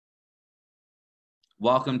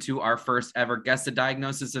Welcome to our first ever Guess the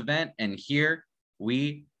Diagnosis event, and here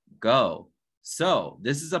we go. So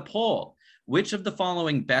this is a poll. Which of the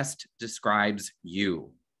following best describes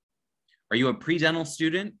you? Are you a pre-dental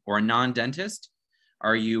student or a non-dentist?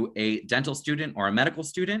 Are you a dental student or a medical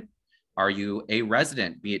student? Are you a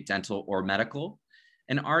resident, be it dental or medical?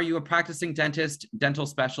 And are you a practicing dentist, dental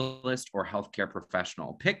specialist, or healthcare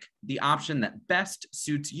professional? Pick the option that best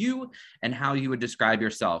suits you and how you would describe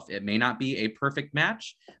yourself. It may not be a perfect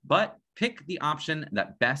match, but pick the option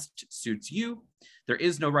that best suits you. There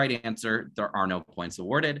is no right answer. There are no points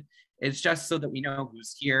awarded. It's just so that we know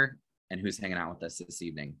who's here and who's hanging out with us this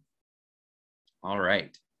evening. All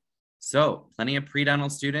right. So plenty of pre-dental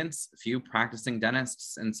students, a few practicing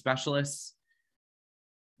dentists and specialists.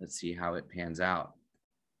 Let's see how it pans out.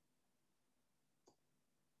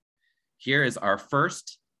 Here is our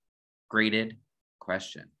first graded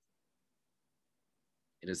question.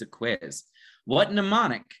 It is a quiz. What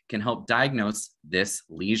mnemonic can help diagnose this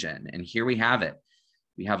lesion? And here we have it.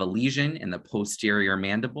 We have a lesion in the posterior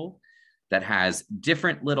mandible that has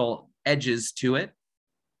different little edges to it.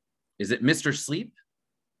 Is it Mr. Sleep?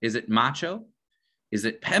 Is it macho? Is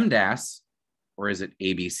it PEMDAS? Or is it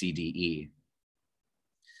ABCDE?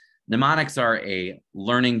 Mnemonics are a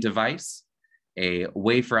learning device, a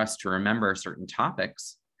way for us to remember certain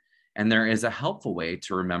topics, and there is a helpful way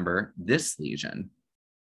to remember this lesion.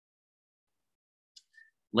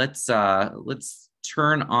 Let's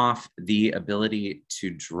turn off the ability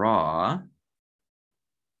to draw.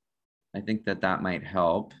 I think that might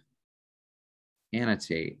help.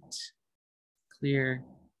 Annotate, clear.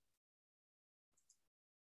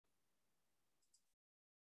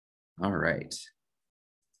 All right.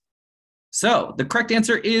 So the correct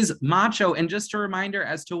answer is macho. And just a reminder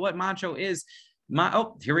as to what macho is.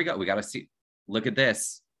 Oh, here we go. We got to see. Look at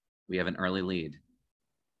this. We have an early lead.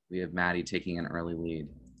 We have Maddie taking an early lead.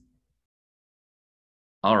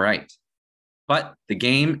 All right. But the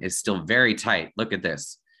game is still very tight. Look at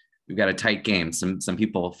this. We've got a tight game. Some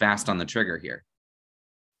people fast on the trigger here.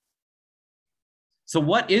 So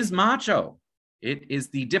what is macho? It is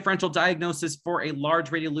the differential diagnosis for a large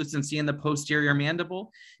radiolucency in the posterior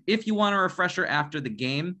mandible. If you want a refresher after the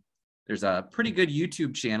game, there's a pretty good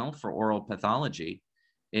YouTube channel for oral pathology.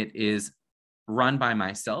 It is run by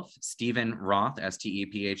myself, Stephen Roth,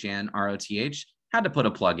 STEPHNROTH. Had to put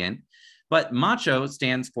a plug in. But macho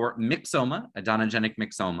stands for myxoma, odontogenic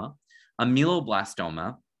myxoma,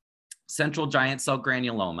 ameloblastoma, central giant cell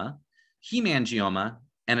granuloma, hemangioma,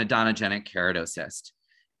 and odontogenic keratocyst.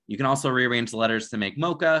 You can also rearrange the letters to make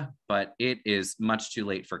mocha, but it is much too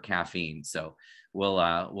late for caffeine. So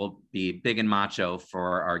we'll be big and macho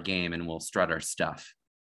for our game and we'll strut our stuff.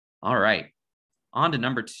 All right, on to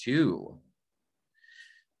number 2.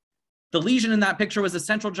 The lesion in that picture was a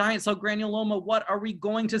central giant cell granuloma. What are we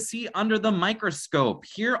going to see under the microscope?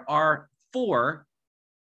 Here are 4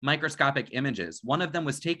 microscopic images. One of them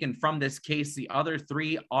was taken from this case. The other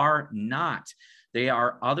 3 are not. They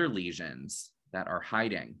are other lesions that are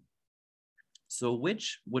hiding. So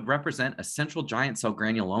which would represent a central giant cell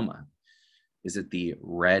granuloma? Is it the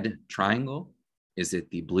red triangle? Is it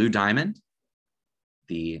the blue diamond,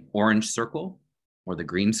 the orange circle, or the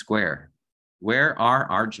green square? Where are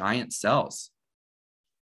our giant cells?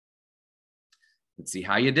 Let's see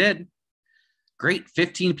how you did. Great,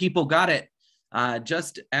 15 people got it.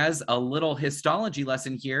 Just as a little histology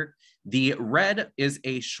lesson here, the red is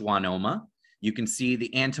a schwannoma. You can see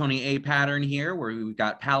the Antoni A pattern here where we've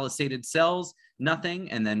got palisaded cells,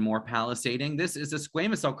 nothing, and then more palisading. This is a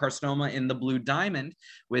squamous cell carcinoma in the blue diamond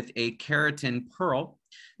with a keratin pearl.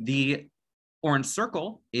 The orange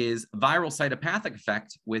circle is viral cytopathic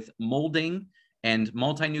effect with molding and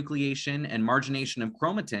multinucleation and margination of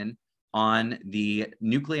chromatin on the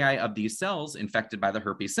nuclei of these cells infected by the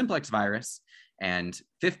herpes simplex virus. And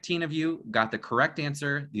 15 of you got the correct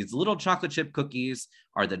answer. These little chocolate chip cookies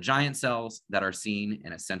are the giant cells that are seen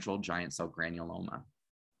in a central giant cell granuloma.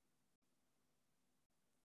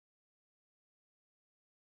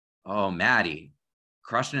 Oh, Maddie,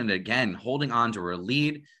 crushing it again, holding on to her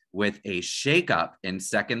lead with a shakeup in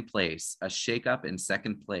second place. A shakeup in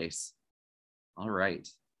second place. All right.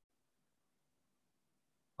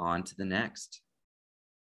 On to the next.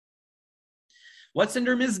 What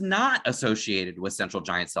syndrome is not associated with central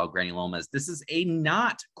giant cell granulomas? This is a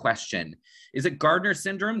not question. Is it Gardner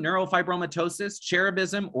syndrome, neurofibromatosis,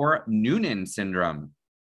 cherubism, or Noonan syndrome?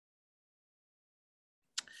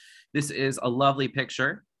 This is a lovely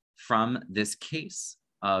picture from this case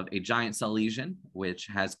of a giant cell lesion, which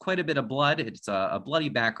has quite a bit of blood. It's a bloody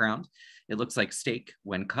background. It looks like steak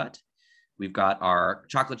when cut. We've got our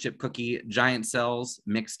chocolate chip cookie giant cells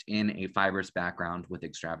mixed in a fibrous background with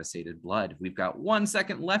extravasated blood. We've got 1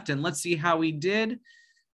 second left, and let's see how we did.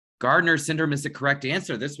 Gardner syndrome is the correct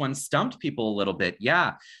answer. This one stumped people a little bit.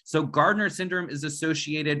 Yeah. So Gardner syndrome is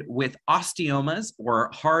associated with osteomas, or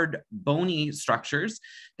hard bony structures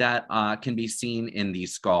that can be seen in the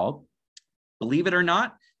skull. Believe it or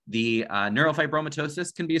not, the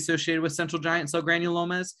neurofibromatosis can be associated with central giant cell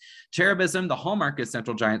granulomas. Cherubism, the hallmark is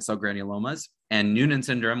central giant cell granulomas. And Noonan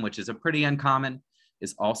syndrome, which is a pretty uncommon,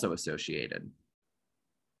 is also associated.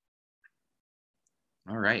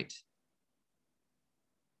 All right.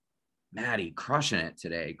 Maddie, crushing it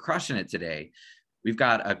today, crushing it today. We've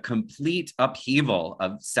got a complete upheaval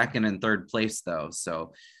of second and third place, though.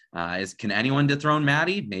 So can anyone dethrone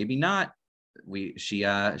Maddie? Maybe not.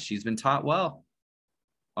 She's been taught well.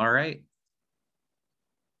 All right.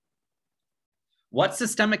 What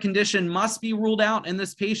systemic condition must be ruled out in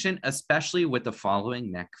this patient, especially with the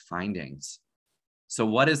following neck findings? So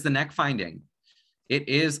what is the neck finding? It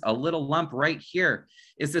is a little lump right here.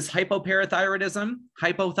 Is this hypoparathyroidism,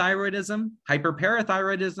 hypothyroidism,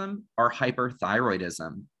 hyperparathyroidism, or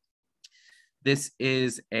hyperthyroidism? This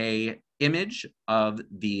is an image of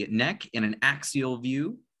the neck in an axial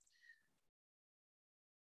view.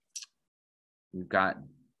 We've got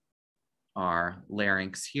our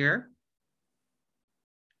larynx here.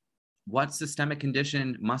 What systemic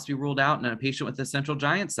condition must be ruled out in a patient with a central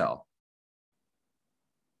giant cell?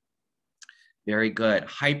 Very good.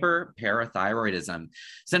 Hyperparathyroidism.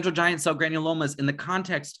 Central giant cell granulomas in the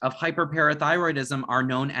context of hyperparathyroidism are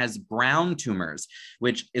known as brown tumors,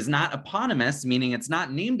 which is not eponymous, meaning it's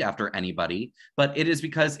not named after anybody, but it is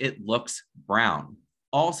because it looks brown.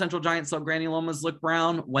 All central giant cell granulomas look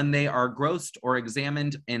brown when they are grossed or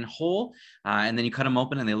examined in whole, and then you cut them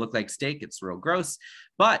open and they look like steak. It's real gross.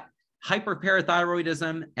 But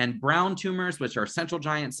hyperparathyroidism and brown tumors, which are central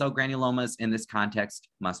giant cell granulomas in this context,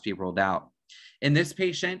 must be ruled out. In this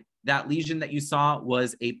patient, that lesion that you saw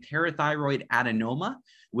was a parathyroid adenoma,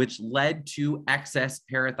 which led to excess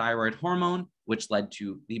parathyroid hormone, which led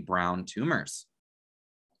to the brown tumors.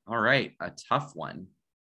 All right, a tough one.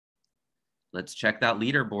 Let's check that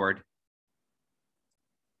leaderboard.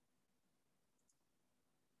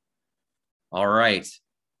 All right,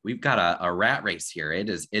 we've got a rat race here. It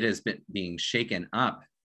has been being shaken up.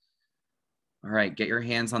 All right, get your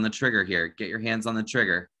hands on the trigger here. Get your hands on the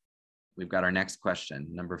trigger. We've got our next question,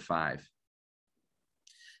 number 5.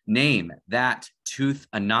 Name that tooth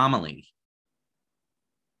anomaly.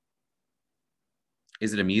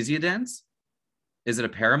 Is it a mesiodens? Is it a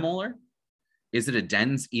paramolar? Is it a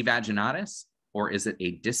dens evaginatus? Or is it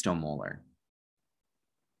a distomolar?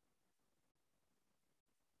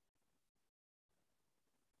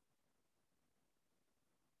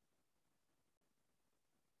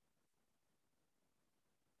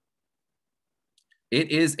 It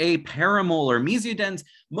is a paramolar. Mesiodens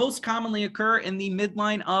most commonly occur in the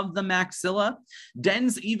midline of the maxilla.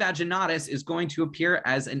 Dens evaginatus is going to appear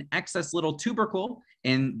as an excess little tubercle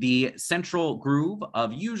in the central groove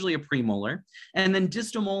of usually a premolar. And then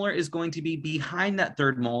distomolar is going to be behind that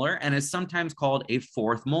third molar and is sometimes called a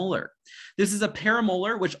fourth molar. This is a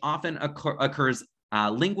paramolar, which often occurs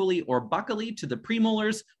lingually or buccally to the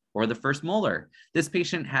premolars or the first molar. This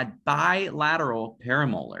patient had bilateral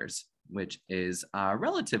paramolars, which is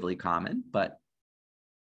relatively common, but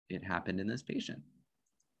it happened in this patient.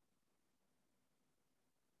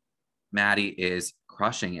 Maddie is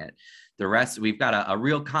crushing it. The rest, we've got a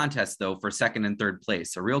real contest, though, for second and third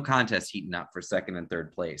place. A real contest heating up for second and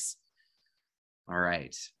third place. All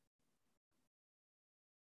right.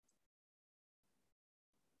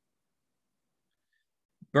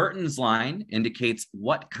 Burton's line indicates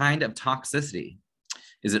what kind of toxicity.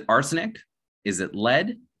 Is it arsenic? Is it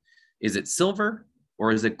lead? Is it silver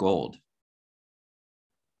or is it gold?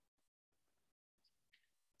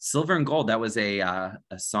 Silver and gold, that was a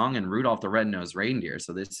song in Rudolph the Red-Nosed Reindeer.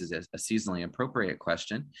 So this is a seasonally appropriate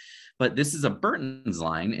question. But this is a Burton's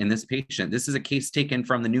line in this patient. This is a case taken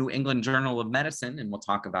from the New England Journal of Medicine, and we'll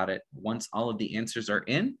talk about it once all of the answers are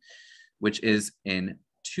in, which is in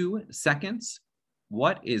 2 seconds.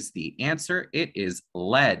 What is the answer? It is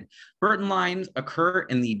lead. Burton lines occur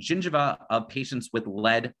in the gingiva of patients with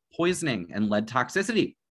lead poisoning and lead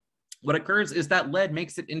toxicity. What occurs is that lead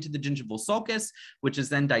makes it into the gingival sulcus, which is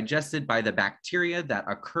then digested by the bacteria that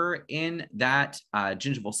occur in that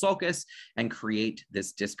gingival sulcus and create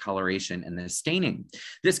this discoloration and this staining.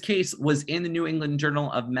 This case was in the New England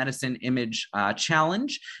Journal of Medicine Image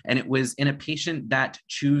Challenge, and it was in a patient that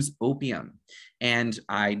chews opium. And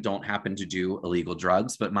I don't happen to do illegal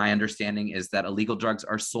drugs, but my understanding is that illegal drugs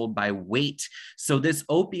are sold by weight. So this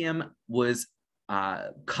opium was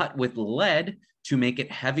cut with lead to make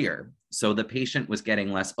it heavier. So the patient was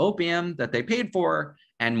getting less opium that they paid for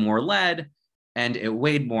and more lead, and it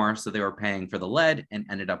weighed more. So they were paying for the lead and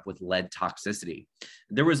ended up with lead toxicity.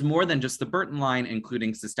 There was more than just the Burton line,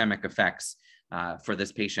 including systemic effects for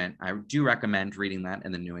this patient. I do recommend reading that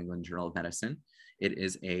in the New England Journal of Medicine. It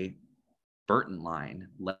is a Burton line,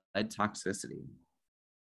 lead toxicity.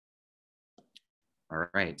 All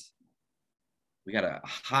right. We got a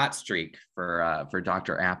hot streak for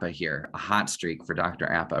Dr. Appa here, a hot streak for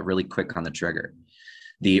Dr. Appa, really quick on the trigger.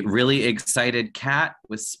 The really excited cat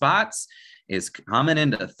with spots is coming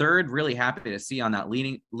into third. Really happy to see on that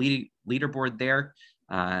leaderboard there.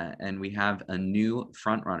 And we have a new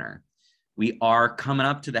front runner. We are coming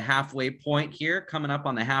up to the halfway point here, coming up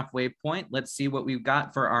on the halfway point. Let's see what we've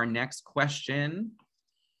got for our next question.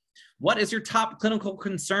 What is your top clinical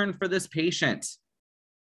concern for this patient?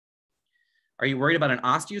 Are you worried about an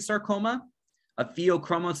osteosarcoma, a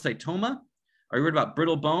pheochromocytoma? Are you worried about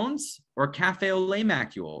brittle bones or cafe au lait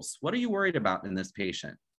macules? What are you worried about in this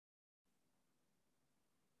patient?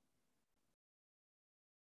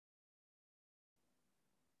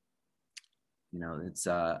 You know, it's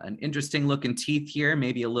an interesting looking teeth here,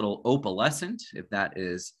 maybe a little opalescent, if that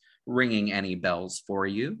is ringing any bells for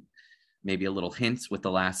you. Maybe a little hints with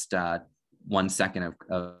the last 1 second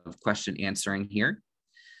of question answering here.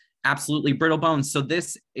 Absolutely brittle bones. So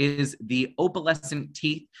this is the opalescent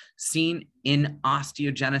teeth seen in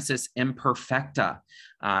osteogenesis imperfecta.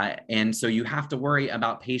 And so you have to worry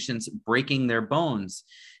about patients breaking their bones.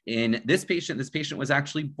 In this patient was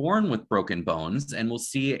actually born with broken bones, and we'll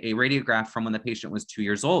see a radiograph from when the patient was 2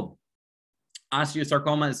 years old.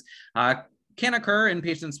 Osteosarcomas can occur in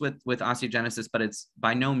patients with osteogenesis, but it's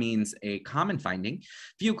by no means a common finding.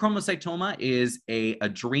 Pheochromocytoma is an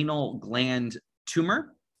adrenal gland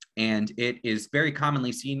tumor, and it is very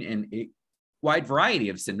commonly seen in a wide variety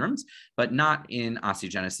of syndromes, but not in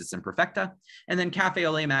osteogenesis imperfecta. And then cafe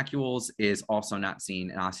au lait macules is also not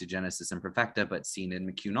seen in osteogenesis imperfecta, but seen in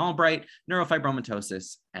McCune-Albright,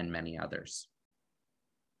 neurofibromatosis, and many others.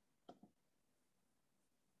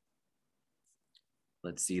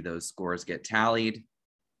 Let's see those scores get tallied.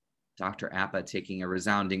 Dr. Appa taking a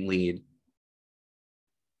resounding lead.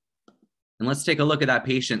 And let's take a look at that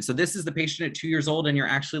patient. So this is the patient at 2 years old, and you're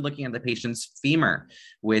actually looking at the patient's femur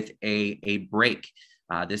with a break.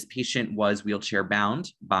 This patient was wheelchair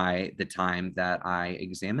bound by the time that I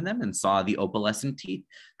examined them and saw the opalescent teeth.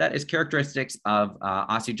 That is characteristics of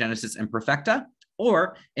osteogenesis imperfecta,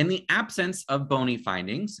 or in the absence of bony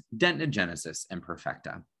findings, dentinogenesis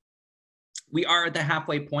imperfecta. We are at the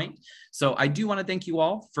halfway point. So I do want to thank you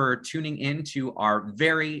all for tuning in to our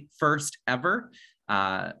very first ever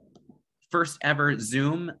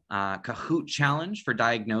Zoom Kahoot challenge for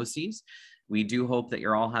diagnoses. We do hope that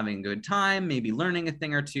you're all having a good time, maybe learning a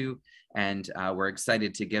thing or two, and we're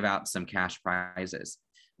excited to give out some cash prizes.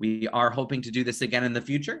 We are hoping to do this again in the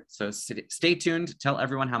future, so stay tuned, tell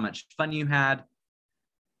everyone how much fun you had,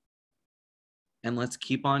 and let's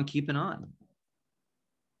keep on keeping on.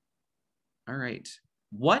 All right,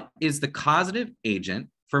 what is the causative agent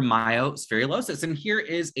for myospherilosis? And here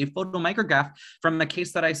is a photomicrograph from a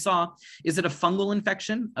case that I saw. Is it a fungal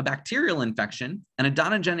infection, a bacterial infection, an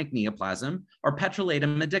odontogenic neoplasm, or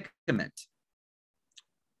petrolatum medicament?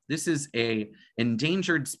 This is an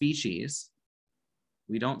endangered species.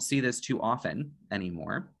 We don't see this too often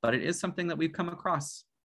anymore, but it is something that we've come across.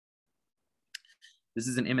 This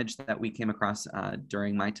is an image that we came across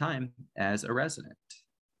during my time as a resident.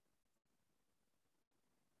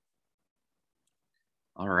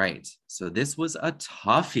 All right, so this was a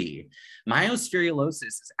toughie. Myospherilosis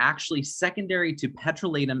is actually secondary to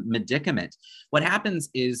petrolatum medicament. What happens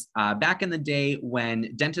is back in the day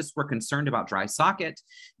when dentists were concerned about dry socket,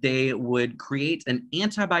 they would create an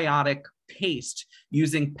antibiotic paste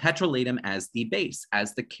using petrolatum as the base,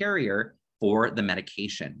 as the carrier for the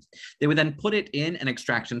medication. They would then put it in an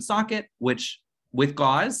extraction socket, which with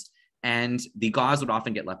gauze, and the gauze would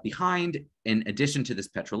often get left behind in addition to this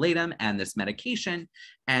petrolatum and this medication,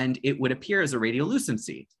 and it would appear as a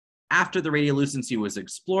radiolucency. After the radiolucency was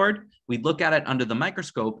explored, we'd look at it under the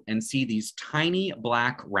microscope and see these tiny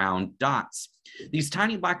black round dots. These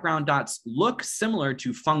tiny black round dots look similar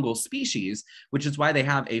to fungal species, which is why they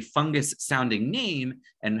have a fungus sounding name,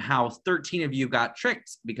 and how 13 of you got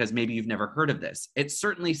tricked because maybe you've never heard of this. It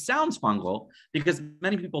certainly sounds fungal because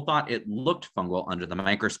many people thought it looked fungal under the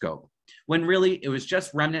microscope, when really it was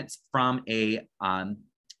just remnants from a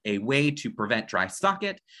way to prevent dry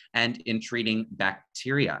socket and in treating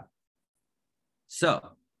bacteria. So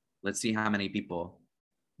let's see how many people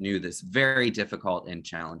knew this very difficult and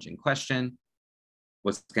challenging question.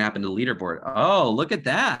 What's going to happen to the leaderboard? Oh, look at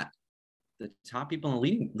that. The top people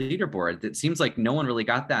in the leaderboard. It seems like no one really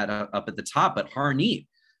got that up at the top, but Harneet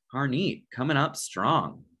coming up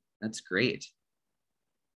strong. That's great.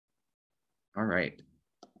 All right.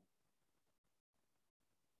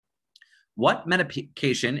 What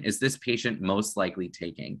medication is this patient most likely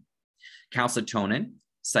taking? Calcitonin,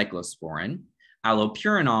 cyclosporin,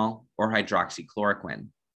 allopurinol, or hydroxychloroquine?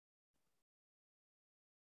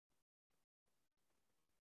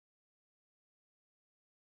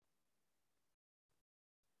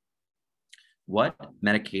 What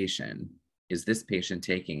medication is this patient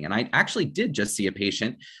taking? And I actually did just see a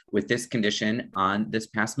patient with this condition on this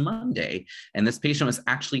past Monday, and this patient was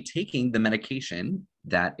actually taking the medication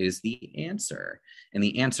that is the answer. And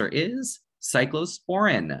the answer is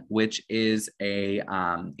cyclosporin, which is a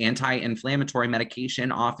anti-inflammatory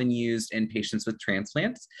medication often used in patients with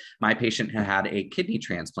transplants. My patient had a kidney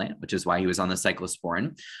transplant, which is why he was on the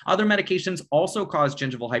cyclosporin. Other medications also cause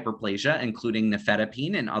gingival hyperplasia, including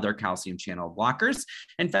nifedipine and other calcium channel blockers,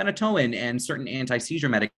 and phenytoin and certain anti-seizure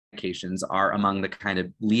medications are among the kind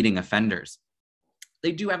of leading offenders.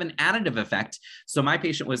 They do have an additive effect. So my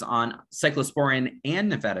patient was on cyclosporin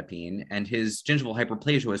and nifedipine, and his gingival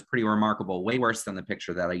hyperplasia was pretty remarkable, way worse than the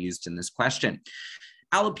picture that I used in this question.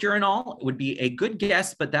 Allopurinol would be a good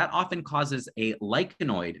guess, but that often causes a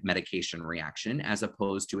lichenoid medication reaction as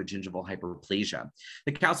opposed to a gingival hyperplasia.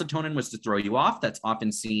 The calcitonin was to throw you off. That's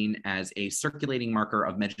often seen as a circulating marker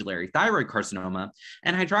of medullary thyroid carcinoma.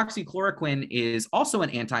 And hydroxychloroquine is also an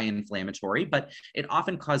anti-inflammatory, but it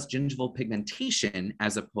often caused gingival pigmentation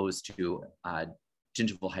as opposed to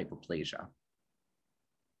gingival hyperplasia.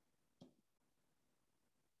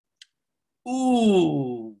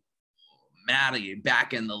 Ooh. Maddie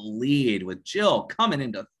back in the lead with Jill coming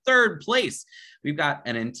into third place. We've got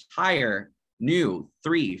an entire new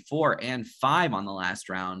 3, 4, and 5 on the last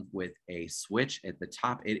round with a switch at the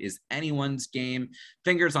top. It is anyone's game.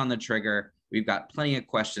 Fingers on the trigger. We've got plenty of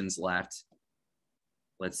questions left.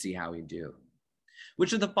 Let's see how we do.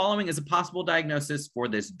 Which of the following is a possible diagnosis for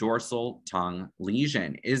this dorsal tongue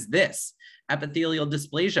lesion? Is this epithelial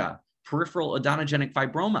dysplasia, peripheral odontogenic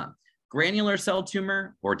fibroma, granular cell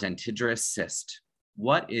tumor, or dentigerous cyst?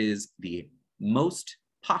 What is the most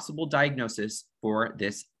possible diagnosis for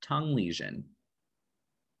this tongue lesion?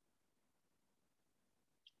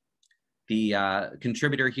 The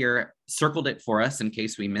contributor here circled it for us in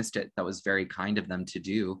case we missed it. That was very kind of them to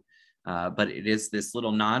do. But it is this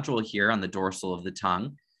little nodule here on the dorsal of the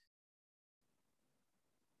tongue.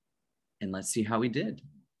 And let's see how we did.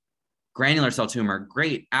 Granular cell tumor,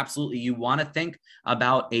 great, absolutely. You want to think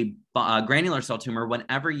about a granular cell tumor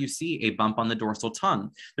whenever you see a bump on the dorsal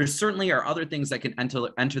tongue. There certainly are other things that can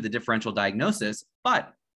enter the differential diagnosis,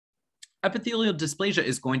 but epithelial dysplasia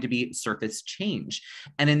is going to be surface change.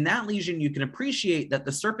 And in that lesion, you can appreciate that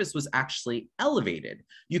the surface was actually elevated.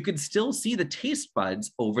 You could still see the taste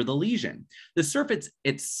buds over the lesion. The surface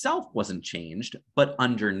itself wasn't changed, but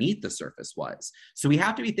underneath the surface was. So we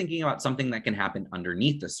have to be thinking about something that can happen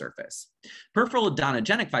underneath the surface. Peripheral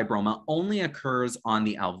odontogenic fibroma only occurs on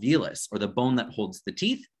the alveolus, or the bone that holds the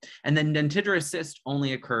teeth. And then dentigerous cyst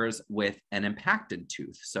only occurs with an impacted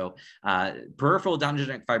tooth. So peripheral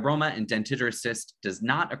odontogenic fibroma and dentigerous cyst does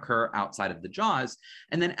not occur outside of the jaws.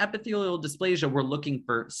 And then epithelial dysplasia, we're looking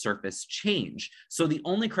for surface change. So the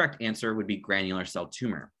only correct answer would be granular cell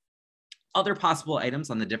tumor. Other possible items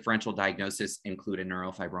on the differential diagnosis include a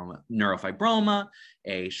neurofibroma,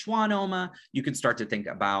 a schwannoma. You can start to think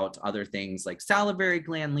about other things like salivary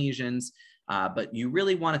gland lesions, but you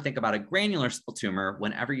really want to think about a granular cell tumor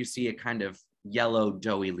whenever you see a kind of yellow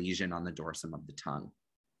doughy lesion on the dorsum of the tongue.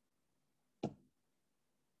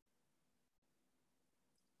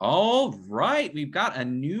 All right, we've got a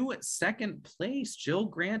new second place. Jill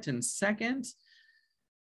Grant in second.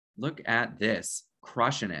 Look at this,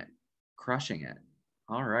 crushing it.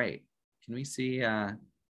 All right, can we see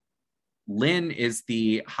Lynn is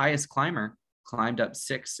the highest climber, climbed up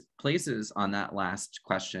 6 places on that last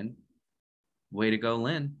question. Way to go,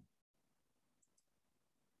 Lynn.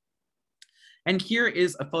 And here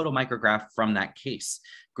is a photomicrograph from that case.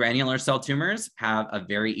 Granular cell tumors have a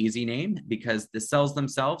very easy name because the cells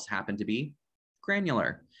themselves happen to be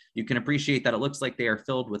granular. You can appreciate that it looks like they are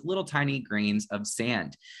filled with little tiny grains of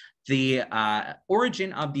sand. The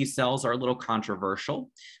origin of these cells are a little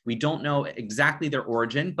controversial. We don't know exactly their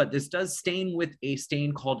origin, but this does stain with a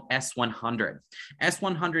stain called S100.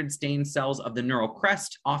 S100 stain cells of the neural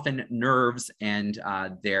crest, often nerves and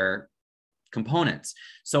their components.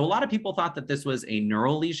 So a lot of people thought that this was a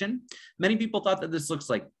neural lesion. Many people thought that this looks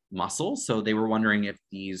like muscle. So they were wondering if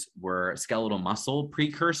these were skeletal muscle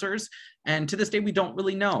precursors. And to this day, we don't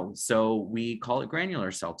really know. So we call it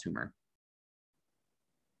granular cell tumor.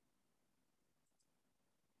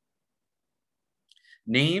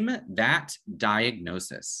 Name that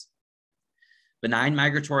diagnosis. Benign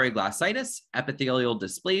migratory glossitis, epithelial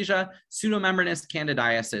dysplasia, pseudomembranous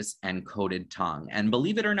candidiasis, and coated tongue. And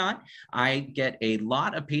believe it or not, I get a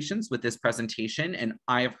lot of patients with this presentation, and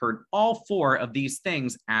I have heard all 4 of these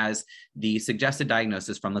things as the suggested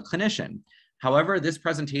diagnosis from the clinician. However, this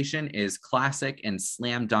presentation is classic and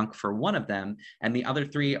slam dunk for one of them, and the other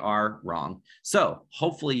 3 are wrong. So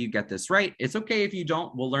hopefully you get this right. It's okay if you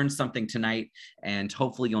don't. We'll learn something tonight, and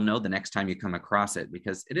hopefully you'll know the next time you come across it,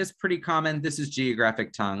 because it is pretty common. This is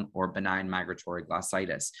geographic tongue or benign migratory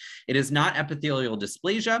glossitis. It is not epithelial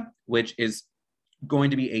dysplasia, which is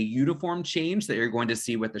going to be a uniform change that you're going to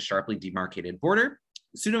see with a sharply demarcated border.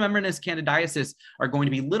 Pseudomembranous candidiasis are going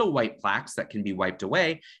to be little white plaques that can be wiped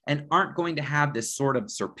away and aren't going to have this sort of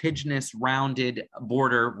serpiginous, rounded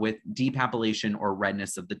border with depapillation or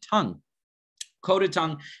redness of the tongue. Coated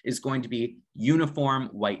tongue is going to be uniform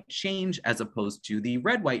white change as opposed to the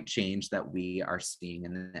red-white change that we are seeing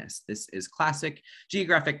in this. This is classic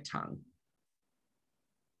geographic tongue.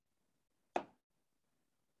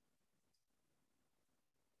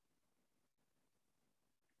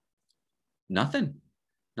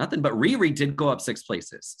 Nothing, but Riri did go up 6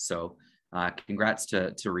 places. So congrats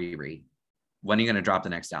to Riri. When are you going to drop the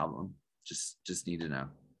next album? Just need to know.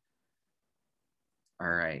 All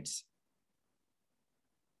right.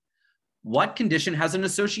 What condition has an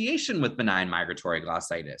association with benign migratory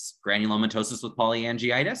glossitis? Granulomatosis with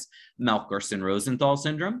polyangiitis, Melkersson-Rosenthal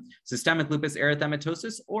syndrome, systemic lupus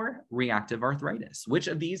erythematosus, or reactive arthritis? Which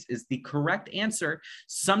of these is the correct answer,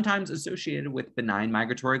 sometimes associated with benign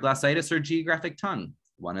migratory glossitis or geographic tongue?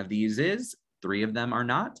 One of these is, 3 of them are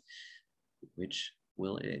not. Which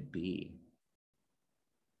will it be?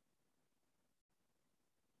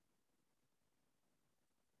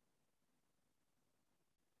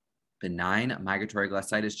 Benign migratory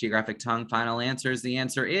glossitis, geographic tongue. Final answers. The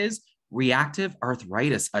answer is reactive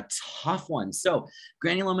arthritis, a tough one. So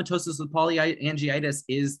granulomatosis with polyangiitis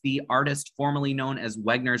is the artist formerly known as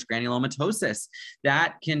Wegener's granulomatosis.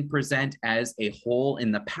 That can present as a hole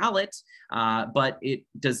in the palate, but it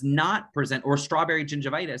does not present, or strawberry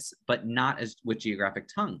gingivitis, but not as with geographic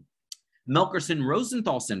tongue.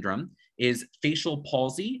 Melkersson-Rosenthal syndrome is facial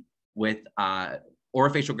palsy with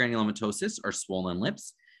orofacial granulomatosis or swollen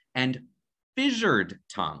lips, and fissured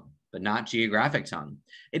tongue, but not geographic tongue.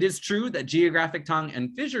 It is true that geographic tongue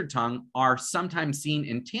and fissured tongue are sometimes seen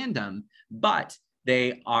in tandem, but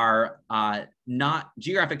they are not,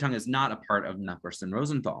 geographic tongue is not a part of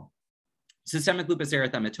Melkersson-Rosenthal. Systemic lupus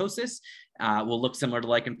erythematosus will look similar to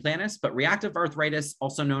lichen planus, but reactive arthritis,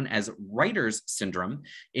 also known as Reiter's syndrome,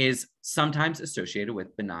 is sometimes associated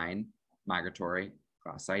with benign migratory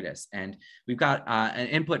glossitis. And we've got an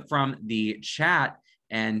input from the chat,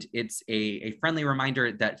 and it's a friendly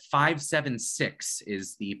reminder that 576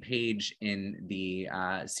 is the page in the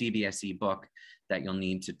CBSE book that you'll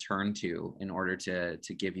need to turn to in order to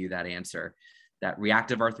give you that answer. That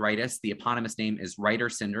reactive arthritis, the eponymous name is Reiter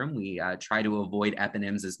syndrome. We try to avoid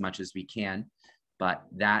eponyms as much as we can, but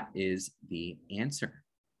that is the answer.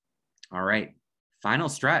 All right, final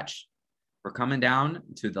stretch. We're coming down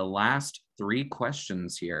to the last 3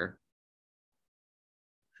 questions here.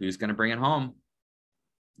 Who's gonna bring it home?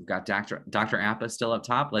 We've got Dr. Appa still up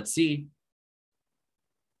top. Let's see.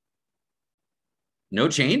 No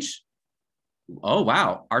change? Oh,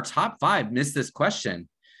 wow. Our top 5 missed this question.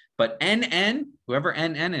 But NN, whoever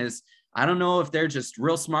NN is, I don't know if they're just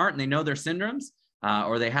real smart and they know their syndromes,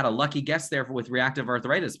 or they had a lucky guess there with reactive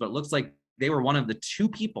arthritis, but it looks like they were one of the 2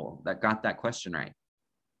 people that got that question right.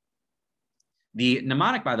 The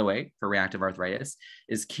mnemonic, by the way, for reactive arthritis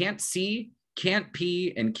is can't see, can't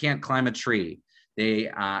pee, and can't climb a tree.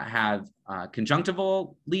 They have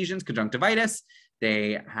conjunctival lesions, conjunctivitis.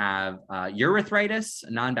 They have urethritis,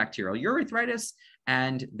 non-bacterial urethritis,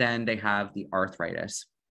 and then they have the arthritis.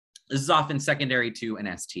 This is often secondary to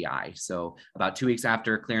an STI. So about 2 weeks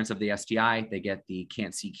after clearance of the STI, they get the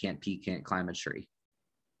can't see, can't pee, can't climb a tree,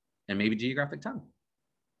 and maybe geographic tongue.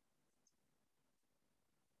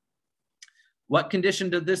 What condition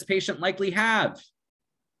did this patient likely have?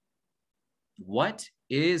 What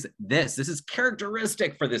is this? This is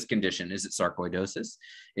characteristic for this condition. Is it sarcoidosis?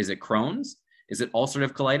 Is it Crohn's? Is it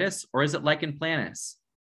ulcerative colitis? Or is it lichen planus?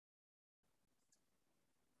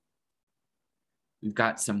 We've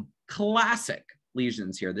got some classic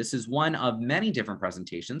lesions here. This is one of many different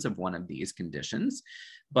presentations of one of these conditions.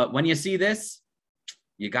 But when you see this,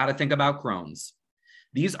 you got to think about Crohn's.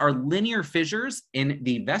 These are linear fissures in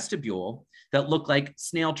the vestibule that look like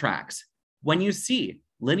snail tracks. When you see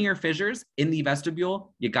linear fissures in the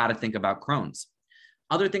vestibule, you got to think about Crohn's.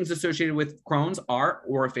 Other things associated with Crohn's are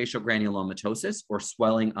orofacial granulomatosis, or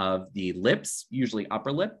swelling of the lips, usually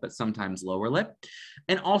upper lip, but sometimes lower lip.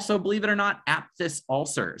 And also, believe it or not, aphthous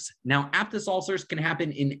ulcers. Now, aphthous ulcers can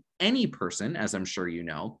happen in any person, as I'm sure you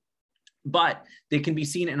know, but they can be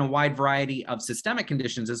seen in a wide variety of systemic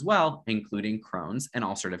conditions as well, including Crohn's and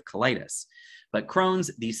ulcerative colitis. But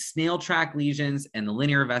Crohn's, these snail track lesions and the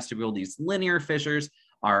linear vestibule, these linear fissures,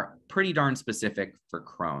 are pretty darn specific for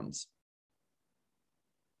Crohn's.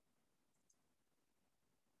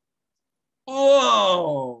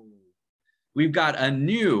 Oh, we've got a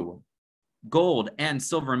new gold and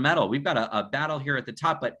silver medal. We've got a battle here at the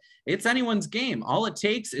top, but it's anyone's game. All it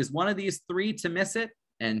takes is one of these three to miss it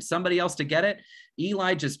and somebody else to get it.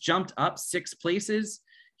 Eli just jumped up 6 places.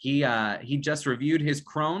 He just reviewed his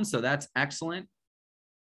Crohn's, so that's excellent.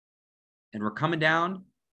 And we're coming down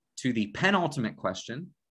to the penultimate question.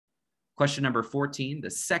 Question number 14,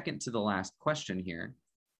 the second to the last question here.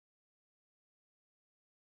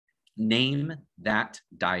 Name that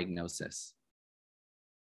diagnosis.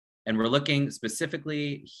 And we're looking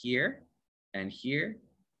specifically here and here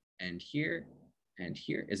and here and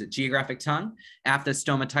here. Is it geographic tongue, aphthous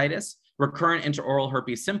stomatitis, recurrent intraoral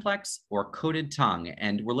herpes simplex, or coated tongue?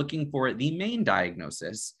 And we're looking for the main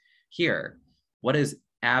diagnosis here. What is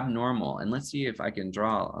abnormal? And let's see if I can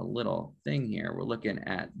draw a little thing here. We're looking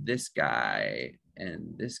at this guy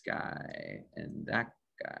and this guy and that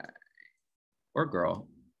guy, or girl,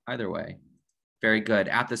 either way. Very good.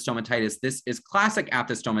 Aphthous stomatitis. This is classic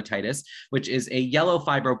aphthous stomatitis, which is a yellow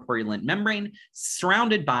fibropurulent membrane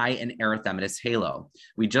surrounded by an erythematous halo.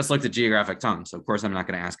 We just looked at geographic tongue, so of course I'm not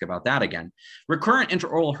going to ask about that again. Recurrent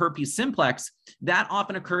intraoral herpes simplex, that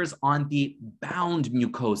often occurs on the bound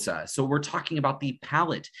mucosa. So we're talking about the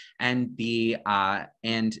palate and the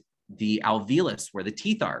alveolus, where the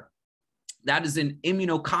teeth are. That is in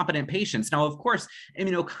immunocompetent patients. Now, of course,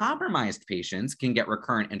 immunocompromised patients can get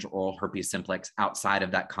recurrent intraoral herpes simplex outside of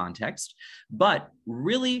that context. But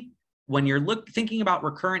really, when you're thinking about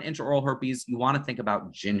recurrent intraoral herpes, you want to think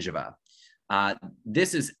about gingiva.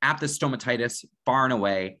 This is aphthous stomatitis far and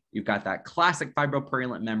away. You've got that classic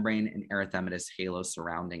fibropurulent membrane and erythematous halo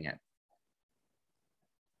surrounding it.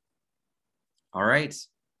 All right.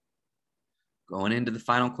 Going into the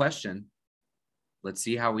final question. Let's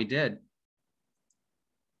see how we did.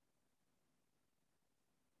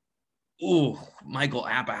 Ooh, Michael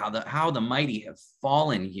Appa, how the mighty have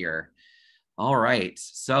fallen here. All right,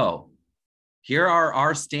 so here are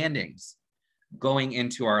our standings going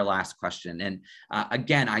into our last question. And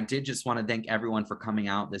again, I did just want to thank everyone for coming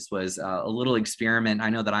out. This was a little experiment.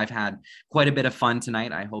 I know that I've had quite a bit of fun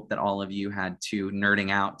tonight. I hope that all of you had too,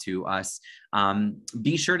 nerding out to us.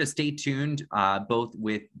 Be sure to stay tuned both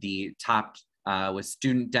with the top, with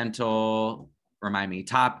student dental,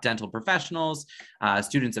 top dental professionals,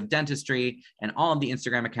 students of dentistry, and all of the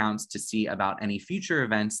Instagram accounts to see about any future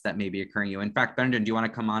events that may be occurring. In fact, Brendan, do you want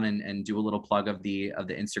to come on and do a little plug of the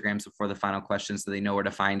Instagrams before the final question so they know where to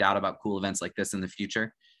find out about cool events like this in the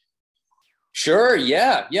future? Sure.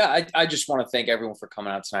 Yeah. I just want to thank everyone for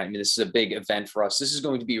coming out tonight. I mean, this is a big event for us. This is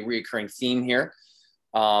going to be a reoccurring theme here.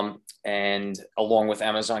 And along with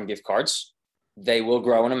Amazon gift cards, they will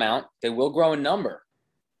grow in amount. They will grow in number.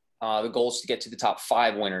 The goal is to get to the top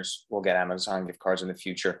 5 winners. We'll get Amazon gift cards in the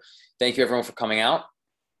future. Thank you, everyone, for coming out.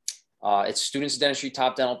 It's Students of Dentistry,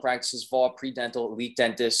 Top Dental Practices, VAW, Pre-Dental, Elite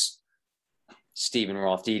Dentists, Stephen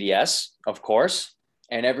Roth, DDS, of course,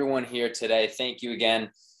 and everyone here today. Thank you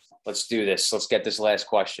again. Let's do this. Let's get this last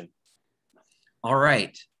question. All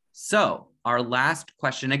right. So our last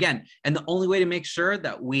question again, and the only way to make sure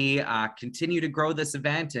that we continue to grow this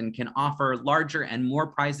event and can offer larger and more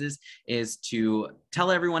prizes is to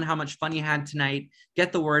tell everyone how much fun you had tonight,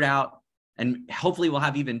 get the word out, and hopefully we'll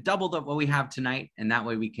have even double what we have tonight. And that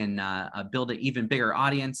way we can build an even bigger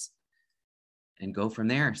audience and go from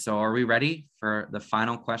there. So are we ready for the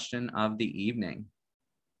final question of the evening?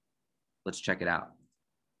 Let's check it out.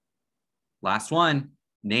 Last one.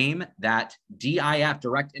 Name that DIF,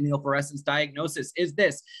 direct immunofluorescence diagnosis. Is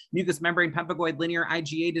this mucous membrane pemphigoid linear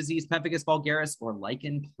IgA disease, pemphigus vulgaris, or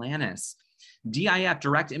lichen planus? DIF,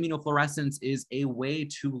 direct immunofluorescence, is a way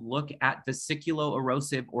to look at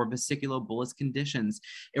vesiculo-erosive or vesiculobullous conditions.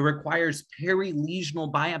 It requires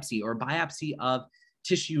perilesional biopsy or biopsy of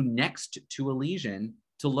tissue next to a lesion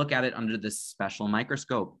to look at it under this special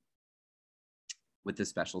microscope with this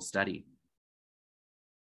special study.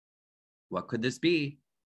 What could this be?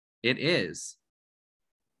 It is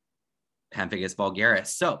pemphigus vulgaris.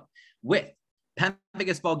 So with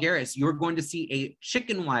pemphigus vulgaris, you're going to see a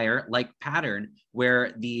chicken wire-like pattern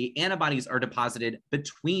where the antibodies are deposited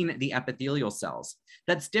between the epithelial cells.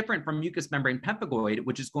 That's different from mucous membrane pemphigoid,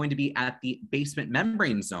 which is going to be at the basement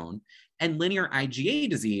membrane zone, and linear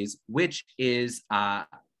IgA disease, which is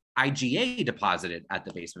IgA deposited at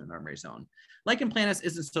the basement membrane zone. Lichen planus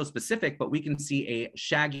isn't so specific, but we can see a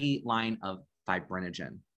shaggy line of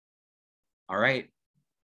fibrinogen. All right,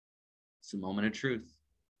 it's a moment of truth.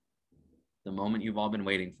 The moment you've all been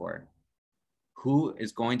waiting for. Who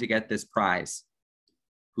is going to get this prize?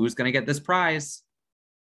 Who's going to get this prize?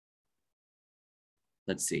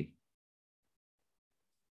 Let's see.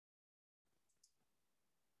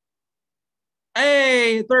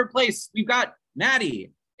 Hey, third place, we've got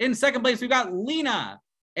Maddie. In second place, we've got Lena.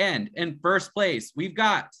 And in first place, we've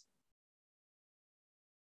got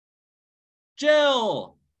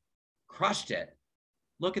Jill. Crushed it.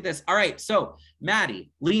 Look at this. All right, so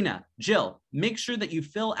Maddie, Lena, Jill, make sure that you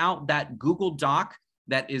fill out that Google Doc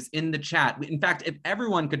that is in the chat. In fact, if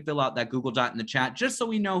everyone could fill out that Google Doc in the chat, just so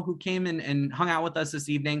we know who came in and hung out with us this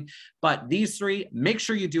evening. But these three, make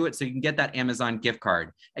sure you do it so you can get that Amazon gift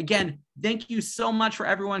card. Again, thank you so much for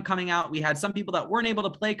everyone coming out. We had some people that weren't able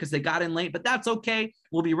to play because they got in late, but that's okay.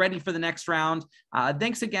 We'll be ready for the next round.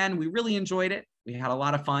 Thanks again. We really enjoyed it. We had a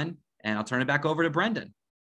lot of fun, and I'll turn it back over to Brendan.